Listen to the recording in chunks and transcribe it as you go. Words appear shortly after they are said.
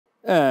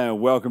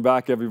And welcome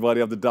back,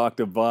 everybody. I'm the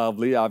Dr. Bob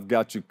Lee. I've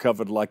got you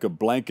covered like a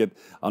blanket.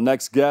 Our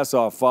next guests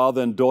are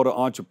father and daughter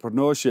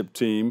entrepreneurship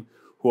team,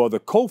 who are the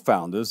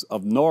co-founders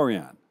of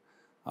Noryan.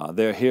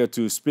 They're here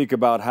to speak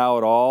about how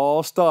it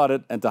all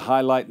started and to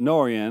highlight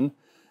Noryan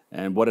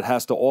and what it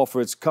has to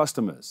offer its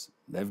customers.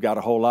 They've got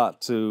a whole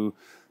lot to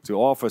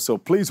offer. So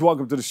please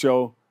welcome to the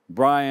show,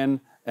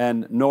 Brian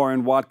and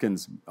Noryan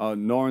Watkins.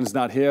 Noryan's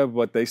not here,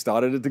 but they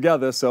started it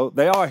together, so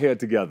they are here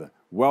together.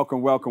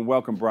 Welcome, welcome,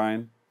 welcome,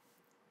 Brian.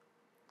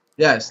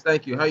 Yes,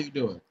 thank you. How you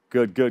doing?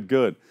 Good, good,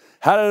 good.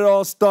 How did it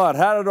all start?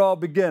 How did it all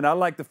begin? I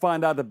like to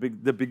find out the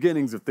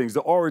beginnings of things, the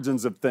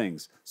origins of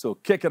things. So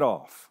kick it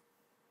off.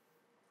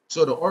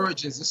 So the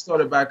origins, it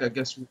started back, I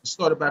guess,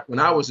 started back when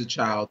I was a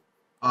child.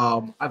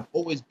 I've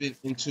always been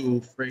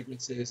into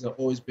fragrances. I've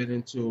always been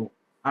into,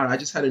 I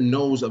just had a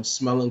nose of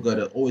smelling good.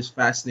 It always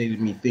fascinated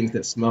me, things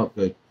that smelled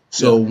good.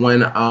 So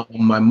when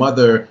my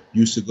mother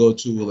used to go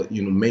to,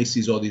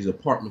 Macy's, all these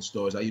department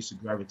stores, I used to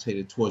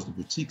gravitate towards the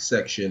boutique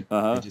section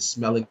and just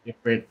smelling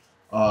different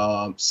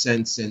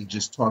scents and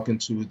just talking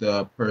to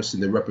the person,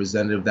 the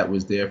representative that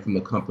was there from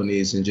the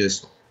companies and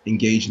just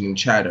engaging in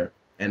chatter.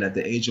 And at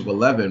the age of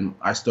 11,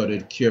 I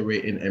started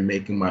curating and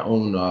making my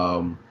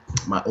own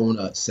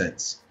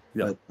scents.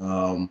 Yeah.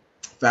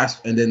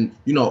 Fast and then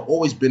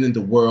always been in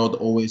the world.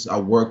 Always I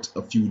worked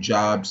a few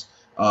jobs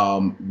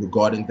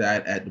regarding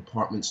that at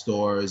department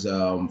stores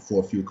for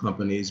a few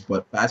companies.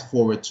 But fast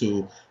forward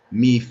to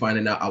me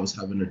finding out I was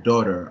having a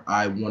daughter,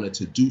 I wanted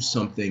to do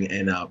something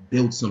and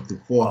build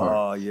something for her.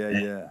 Oh,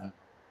 yeah.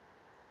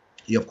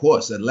 Yeah, of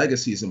course, that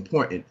legacy is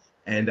important.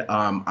 And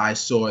I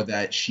saw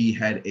that she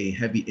had a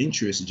heavy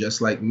interest,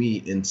 just like me,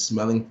 in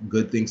smelling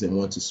good things and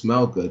want to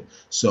smell good.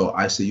 So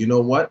I said, you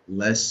know what,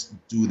 let's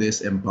do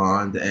this and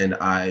bond. And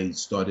I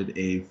started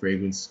a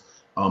fragrance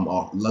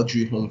a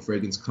luxury home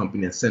fragrance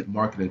company and scent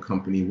marketing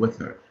company with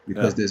her,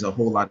 because there's a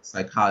whole lot of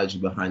psychology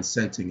behind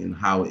scenting and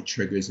how it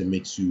triggers and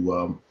makes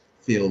you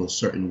feel a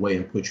certain way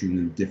and put you in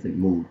a different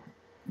mood.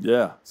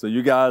 Yeah. So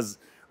you guys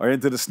are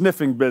into the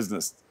sniffing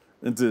business,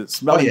 into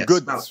smelling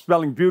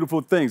smelling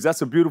beautiful things.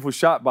 That's a beautiful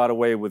shot, by the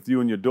way, with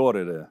you and your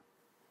daughter there.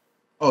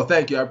 Oh,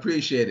 thank you. I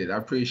appreciate it. I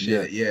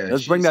appreciate it. Yeah.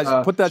 Let's bring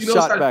that, put that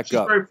shot back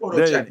up.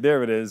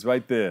 There it is,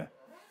 right there.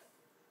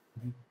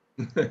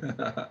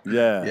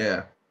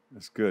 Yeah.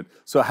 That's good.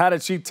 So how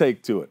did she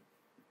take to it?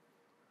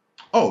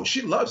 Oh,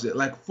 she loves it.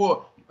 Like,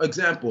 for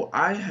example,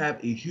 I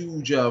have a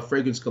huge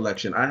fragrance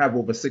collection. I have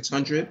over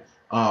 600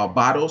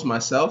 bottles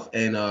myself,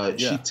 and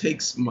she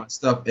takes my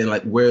stuff and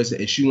like wears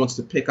it, and she wants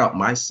to pick out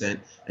my scent,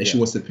 and she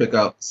wants to pick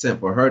out scent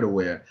for her to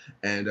wear.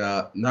 And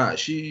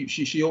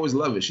she always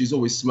loves it. She's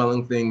always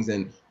smelling things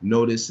and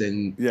notice,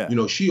 and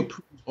she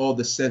approves all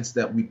the scents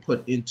that we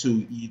put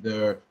into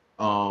either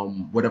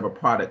whatever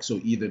product.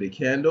 So either the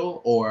candle,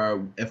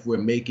 or if we're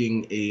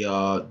making a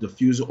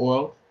diffuser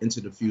oil,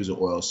 into diffuser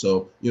oil.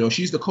 So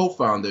she's the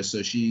co-founder,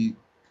 so she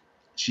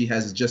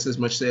has just as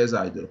much say as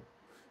I do.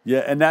 Yeah,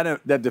 and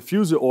that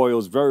diffuser oil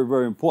is very,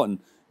 very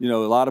important. A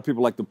lot of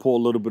people like to pour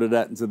a little bit of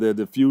that into their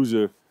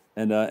diffuser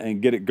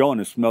and get it going.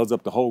 It smells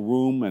up the whole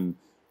room and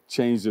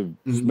change the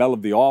smell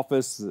of the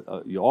office,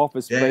 your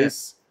office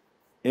space,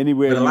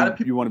 anywhere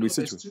you want to be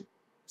situated.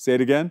 Say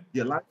it again.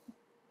 Yeah,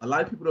 a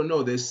lot of people don't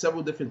know there's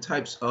several different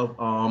types of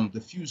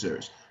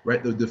diffusers,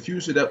 right? The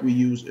diffuser that we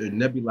use are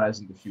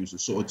nebulizing diffuser.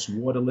 So it's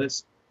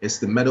waterless. It's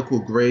the medical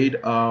grade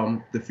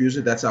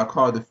diffuser. That's our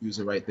car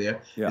diffuser right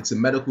there. Yeah. It's a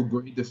medical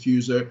grade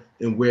diffuser,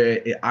 and where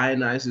it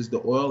ionizes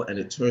the oil and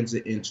it turns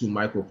it into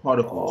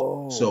microparticles.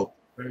 Oh. So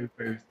very,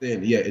 very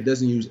thin. Yeah, it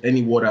doesn't use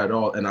any water at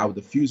all. And our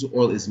diffuser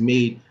oil is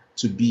made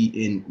to be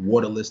in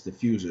waterless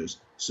diffusers.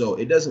 So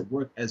it doesn't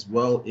work as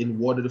well in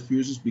water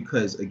diffusers,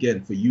 because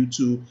again, for you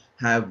to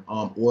have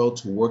oil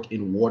to work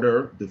in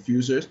water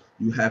diffusers,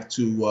 you have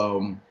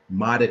to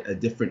mod it a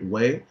different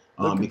way,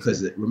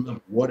 because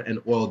remember, water and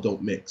oil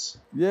don't mix.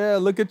 Yeah,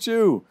 look at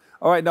you.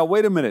 All right, now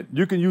wait a minute.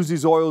 You can use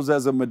these oils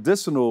as a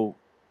medicinal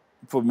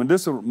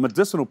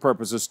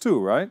purposes too,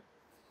 right?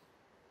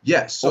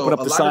 Yes. So open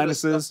up the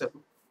sinuses.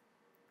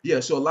 Yeah,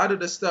 so a lot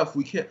of the stuff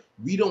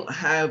we don't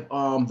have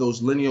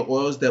those linear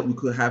oils that we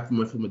could have for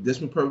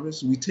medicinal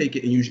purpose. We take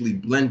it and usually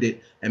blend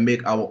it and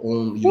make our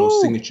own,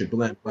 signature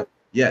blend. But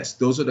yes,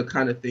 those are the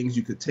kind of things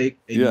you could take,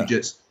 and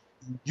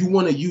you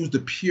want to use the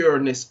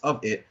pureness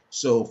of it,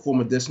 so for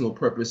medicinal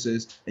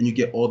purposes, and you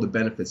get all the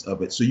benefits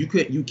of it. So you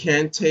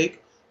can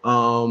take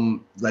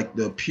like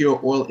the pure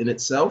oil in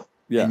itself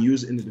and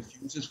use it in the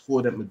diffusers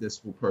for that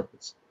medicinal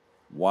purpose.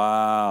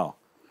 Wow.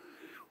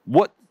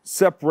 What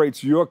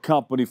separates your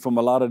company from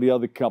a lot of the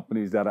other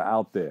companies that are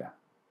out there?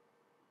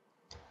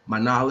 My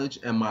knowledge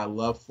and my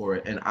love for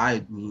it. And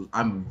I'm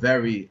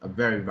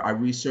I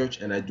research,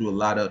 and I do a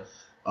lot of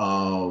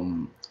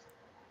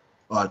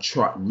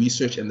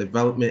research and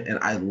development, and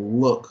I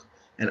look,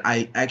 and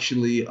I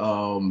actually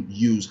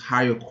use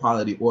higher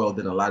quality oil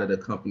than a lot of the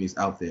companies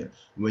out there.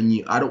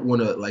 I don't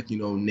want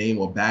to name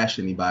or bash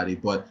anybody,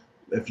 but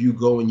if you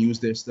go and use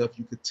their stuff,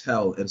 you could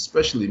tell, and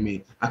especially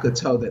me, I could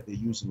tell that they're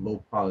using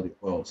low quality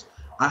oils.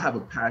 I have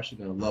a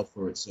passion and a love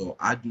for it, so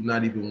I do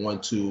not even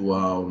want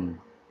to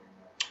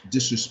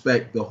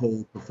disrespect the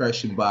whole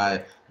profession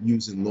by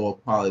using lower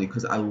quality,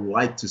 because I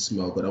like to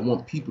smell good. I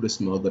want people to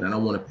smell good, and I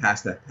want to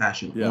pass that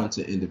passion Yeah. on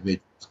to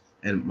individuals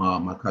and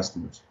my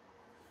customers.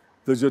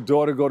 Does your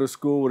daughter go to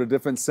school with a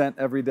different scent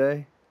every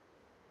day?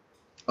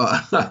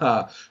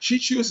 She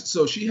chooses,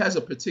 so she has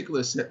a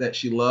particular scent that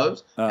she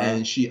loves,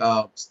 and she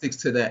sticks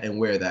to that and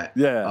wear that.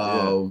 Yeah,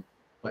 yeah.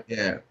 But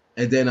yeah,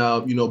 and then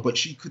but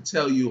she could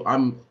tell you,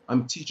 I'm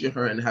teaching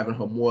her and having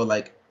her more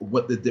like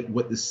what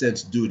the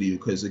scents do to you,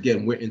 because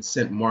again, we're in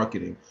scent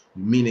marketing,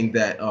 meaning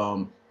that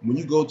when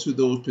you go to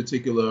those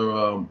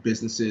particular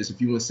businesses,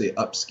 if you want to say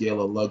upscale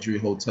or luxury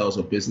hotels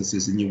or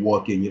businesses, and you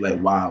walk in, you're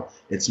like, wow,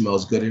 it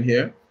smells good in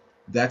here.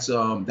 That's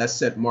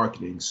scent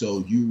marketing.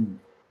 So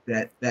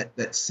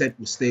that scent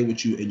will stay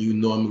with you, and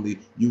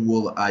you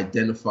will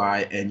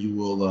identify and you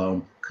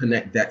will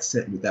connect that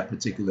scent with that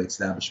particular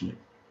establishment.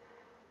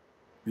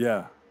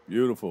 Yeah,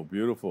 beautiful,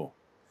 beautiful.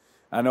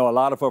 I know a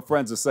lot of her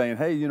friends are saying,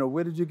 hey,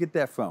 where did you get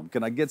that from?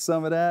 Can I get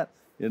some of that?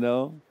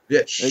 Yeah.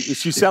 Is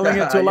she selling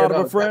it to a lot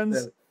of her friends?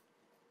 Definitely.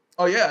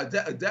 Oh yeah,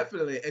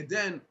 definitely.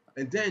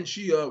 And then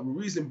she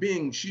reason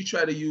being, she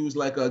tried to use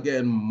like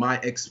again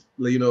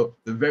the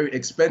very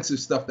expensive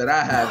stuff that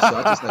I have. So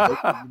I just like,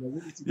 okay,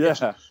 we need to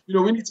get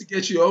we need to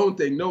get your own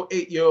thing. No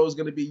 8-year-old is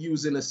gonna be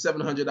using a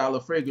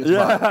 $700 fragrance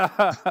bottle.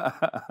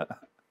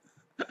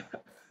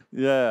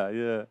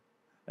 Yeah.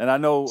 And I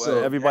know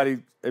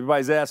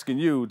everybody's asking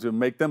you to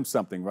make them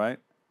something, right?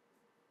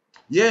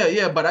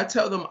 Yeah, but I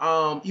tell them,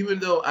 even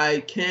though I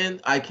can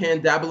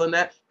dabble in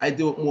that, I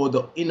do it more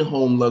the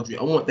in-home luxury.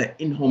 I want that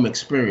in-home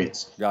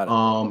experience. Got it.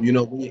 When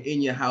you're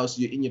in your house,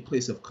 you're in your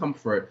place of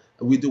comfort.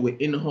 We do it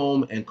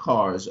in-home and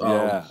cars.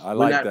 Yeah, I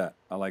like that.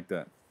 I like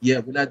that. Yeah,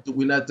 we don't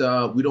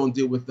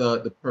deal with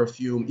the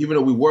perfume, even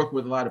though we work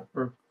with a lot of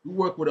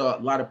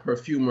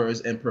perfumers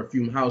and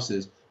perfume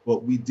houses.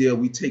 But we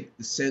take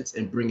the scents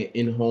and bring it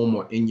in home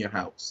or in your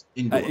house.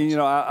 Indoors.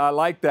 I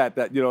like that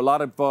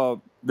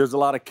there's a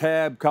lot of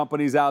cab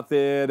companies out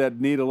there that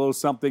need a little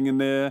something in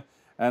there.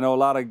 I know a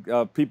lot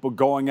of people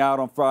going out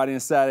on Friday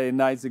and Saturday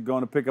nights. They're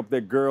going to pick up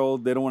their girl.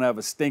 They don't want to have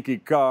a stinky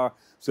car,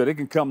 so they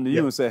can come to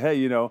you and say,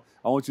 hey, I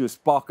want you to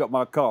spark up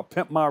my car,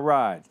 pimp my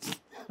ride.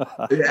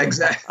 Yeah,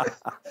 exactly.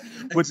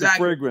 With the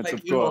fragrance,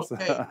 of course.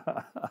 They're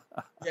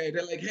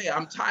like, hey,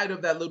 I'm tired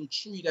of that little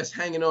tree that's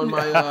hanging on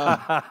my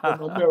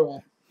mirror.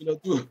 Give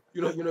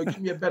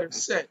me a better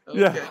scent. Okay.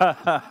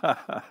 Yeah.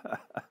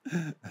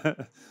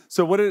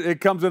 So it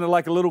comes in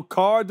like a little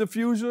car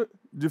diffuser?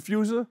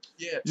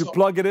 Yeah. You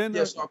plug it in?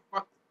 So our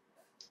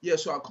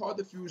car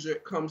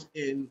diffuser comes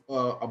in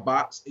a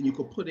box, and you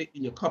could put it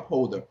in your cup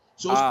holder.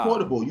 So it's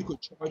portable. You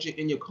could charge it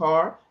in your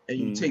car, and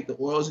you take the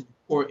oils and you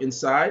pour it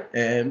inside,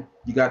 and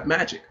you got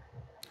magic.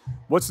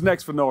 What's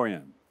next for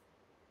Noryan?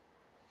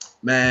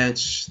 Man,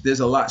 there's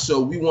a lot.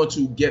 So we want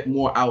to get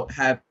more out,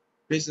 have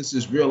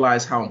businesses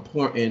realize how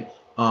important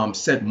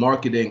scent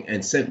marketing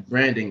and scent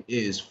branding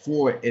is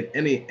for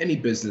any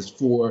business,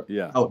 for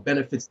how it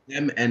benefits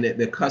them and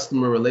their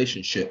customer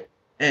relationship,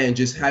 and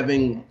just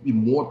having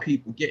more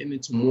people getting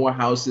into more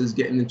houses,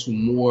 getting into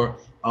more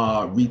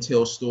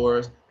retail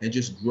stores, and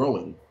just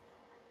growing.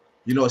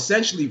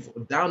 Essentially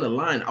down the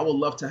line, I would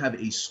love to have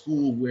a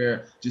school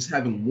where just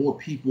having more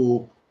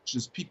people,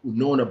 just people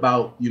knowing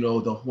about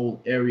the whole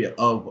area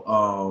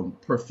of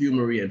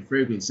perfumery and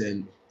fragrance,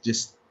 and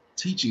just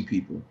teaching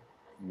people.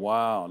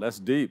 Wow, that's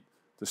deep.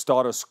 To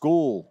start a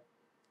school.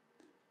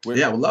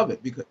 Yeah, I would love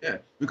it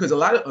because a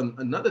lot of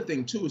another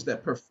thing too is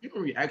that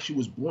perfumery actually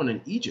was born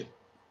in Egypt.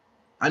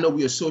 I know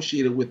we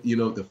associate it with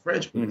the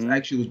French, but it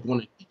actually was born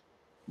in Egypt.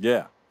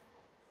 Yeah,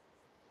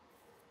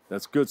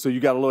 that's good. So you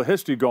got a little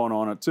history going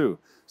on it too.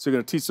 So you're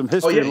gonna teach some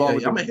history along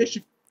with I'm a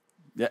history.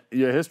 Yeah,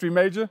 you're a history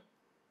major.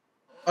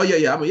 Oh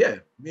yeah, I'm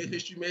a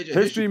history major.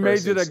 History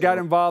major that got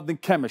involved in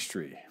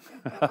chemistry.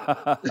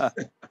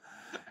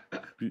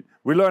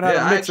 We learned how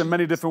to mix in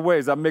many different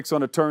ways. I mix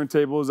on the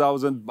turntables.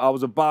 I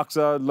was a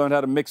boxer. Learned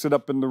how to mix it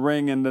up in the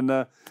ring, and then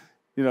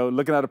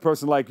looking at a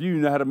person like you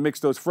know how to mix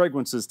those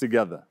fragrances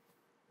together.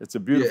 It's a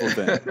beautiful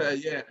thing.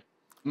 Yeah.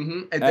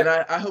 And then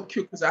I help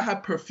because I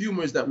have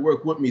perfumers that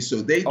work with me,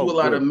 so they do a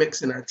lot of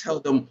mixing. I tell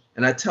them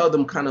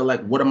kind of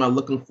like what am I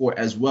looking for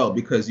as well,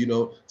 because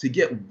to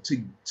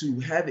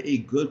have a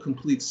good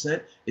complete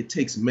scent, it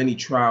takes many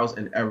trials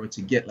and error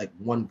to get like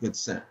one good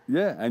scent.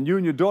 Yeah, and you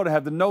and your daughter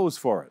have the nose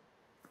for it.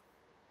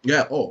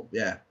 Yeah. Oh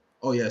yeah.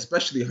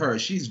 Especially her.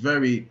 She's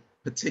very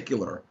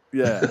particular.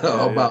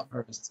 About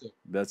hers too.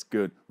 That's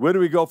good. Where do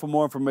we go for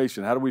more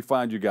information? How do we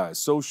find you guys?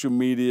 Social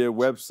media,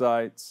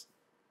 websites?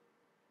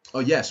 Oh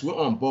yes, we're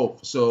on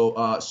both.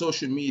 So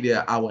social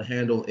media, our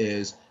handle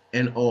is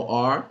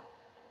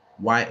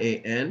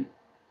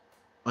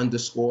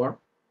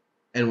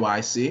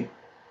NORYAN_NYC.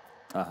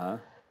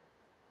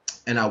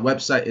 And our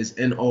website is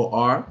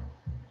NOR-YAN.com.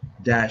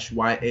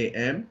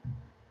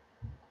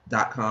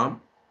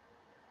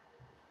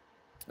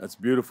 That's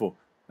beautiful.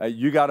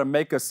 You got to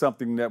make us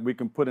something that we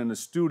can put in the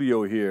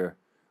studio here.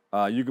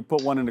 You could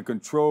put one in the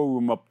control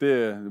room up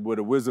there where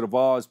the Wizard of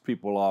Oz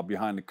people are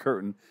behind the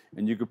curtain,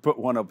 and you could put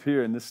one up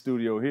here in this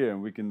studio here,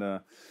 and we can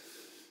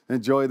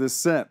enjoy the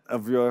scent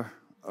of your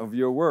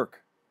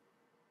work.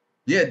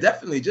 Yeah,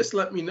 definitely. Just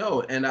let me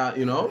know, and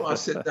I'll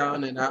sit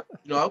down and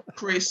I'll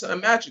create something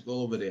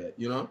magical over there.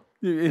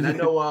 And I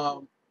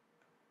know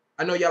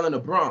y'all in the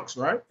Bronx,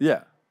 right?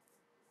 Yeah.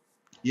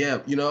 Yeah,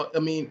 I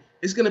mean,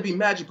 it's gonna be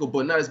magical,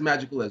 but not as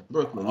magical as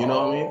Brooklyn. You know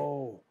what I mean?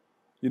 Oh,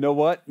 you know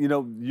what?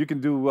 You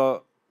can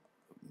do.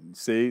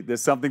 See,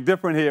 there's something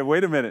different here.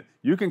 Wait a minute.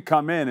 You can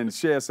come in and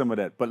share some of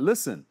that. But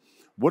listen,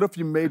 what if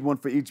you made one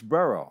for each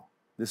borough?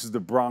 This is the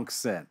Bronx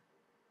scent.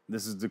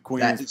 This is the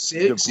Queens,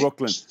 the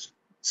Brooklyn.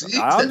 See,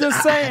 I'm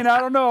just saying, I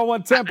don't know. I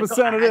want 10% of this.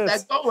 I had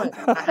that going.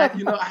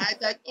 I had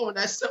that going.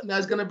 That's something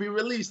that's gonna be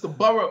released. The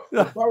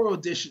borough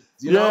edition.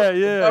 Yeah.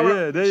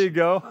 There you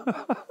go.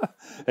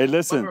 Hey,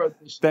 listen.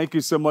 Thank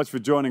you so much for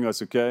joining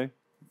us. Okay.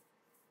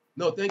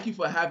 No, thank you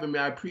for having me.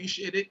 I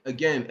appreciate it.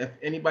 Again, if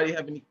anybody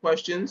have any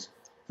questions,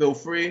 feel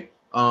free.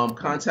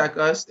 Contact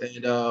us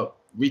and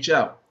reach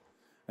out.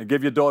 And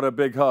give your daughter a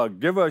big hug.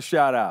 Give her a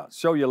shout out.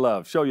 Show your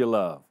love. Show your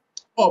love.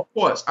 Oh, of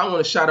course. I want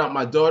to shout out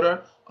my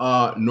daughter,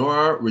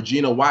 Nora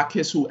Regina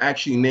Watkis, who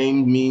actually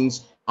named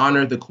means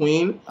honor the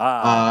queen.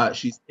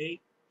 She's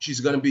 8. She's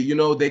going to be,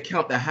 they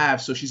count the half.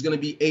 So she's going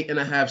to be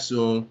 8.5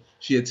 soon.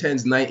 She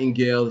attends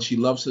Nightingale. She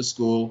loves her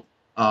school.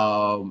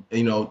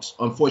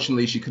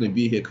 Unfortunately, she couldn't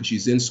be here because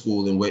she's in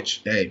school, in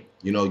which, hey,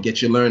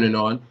 get your learning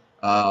on.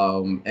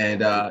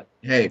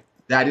 Hey,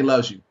 Daddy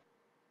loves you.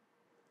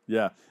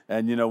 Yeah.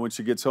 And, when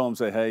she gets home,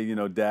 say, hey,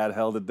 Dad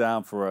held it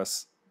down for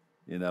us.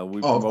 We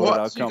promoted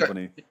our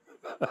company.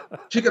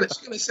 She's gonna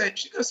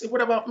say,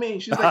 what about me?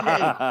 She's like,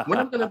 hey, when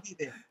I'm gonna be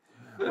there.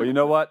 Well, you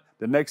know what?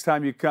 The next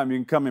time you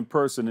can come in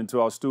person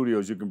into our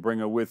studios. You can bring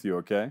her with you,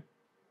 okay?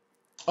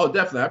 Oh,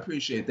 definitely. I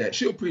appreciate that.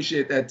 She'll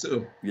appreciate that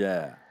too.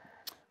 Yeah.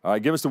 All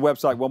right, give us the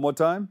website one more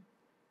time.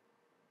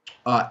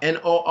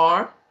 NOR-YAN.com.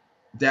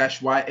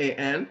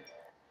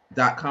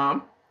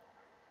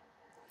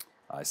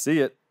 I see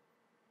it.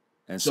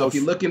 And so if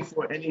you're looking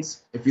for anything,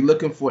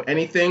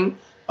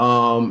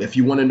 if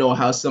you want to know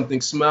how something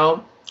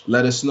smells,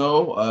 let us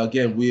know.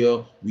 Again,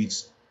 we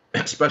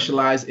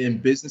specialize in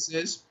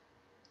businesses,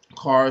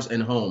 cars,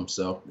 and homes.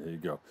 So there you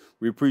go.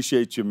 We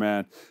appreciate you,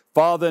 man.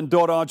 Father and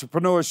daughter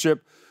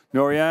entrepreneurship,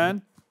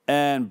 Noryan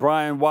and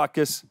Brian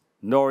Watkis.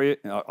 Nora,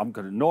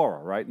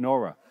 right?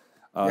 Nora.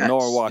 Yes,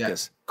 Nora Watkis.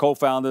 Yes.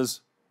 Co-founders,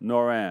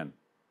 Noryan.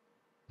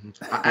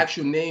 Our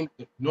actual name,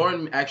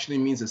 Noryan, actually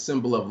means a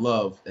symbol of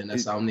love, and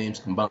that's how names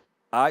combine.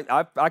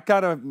 I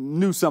kind of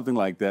knew something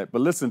like that.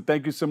 But listen,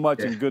 thank you so much,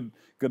 and good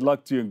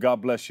luck to you, and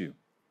God bless you.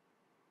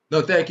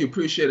 No, thank you.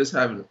 Appreciate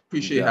having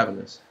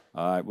us.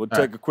 All right, we'll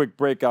take a quick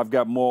break. I've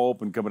got more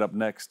open coming up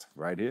next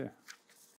right here.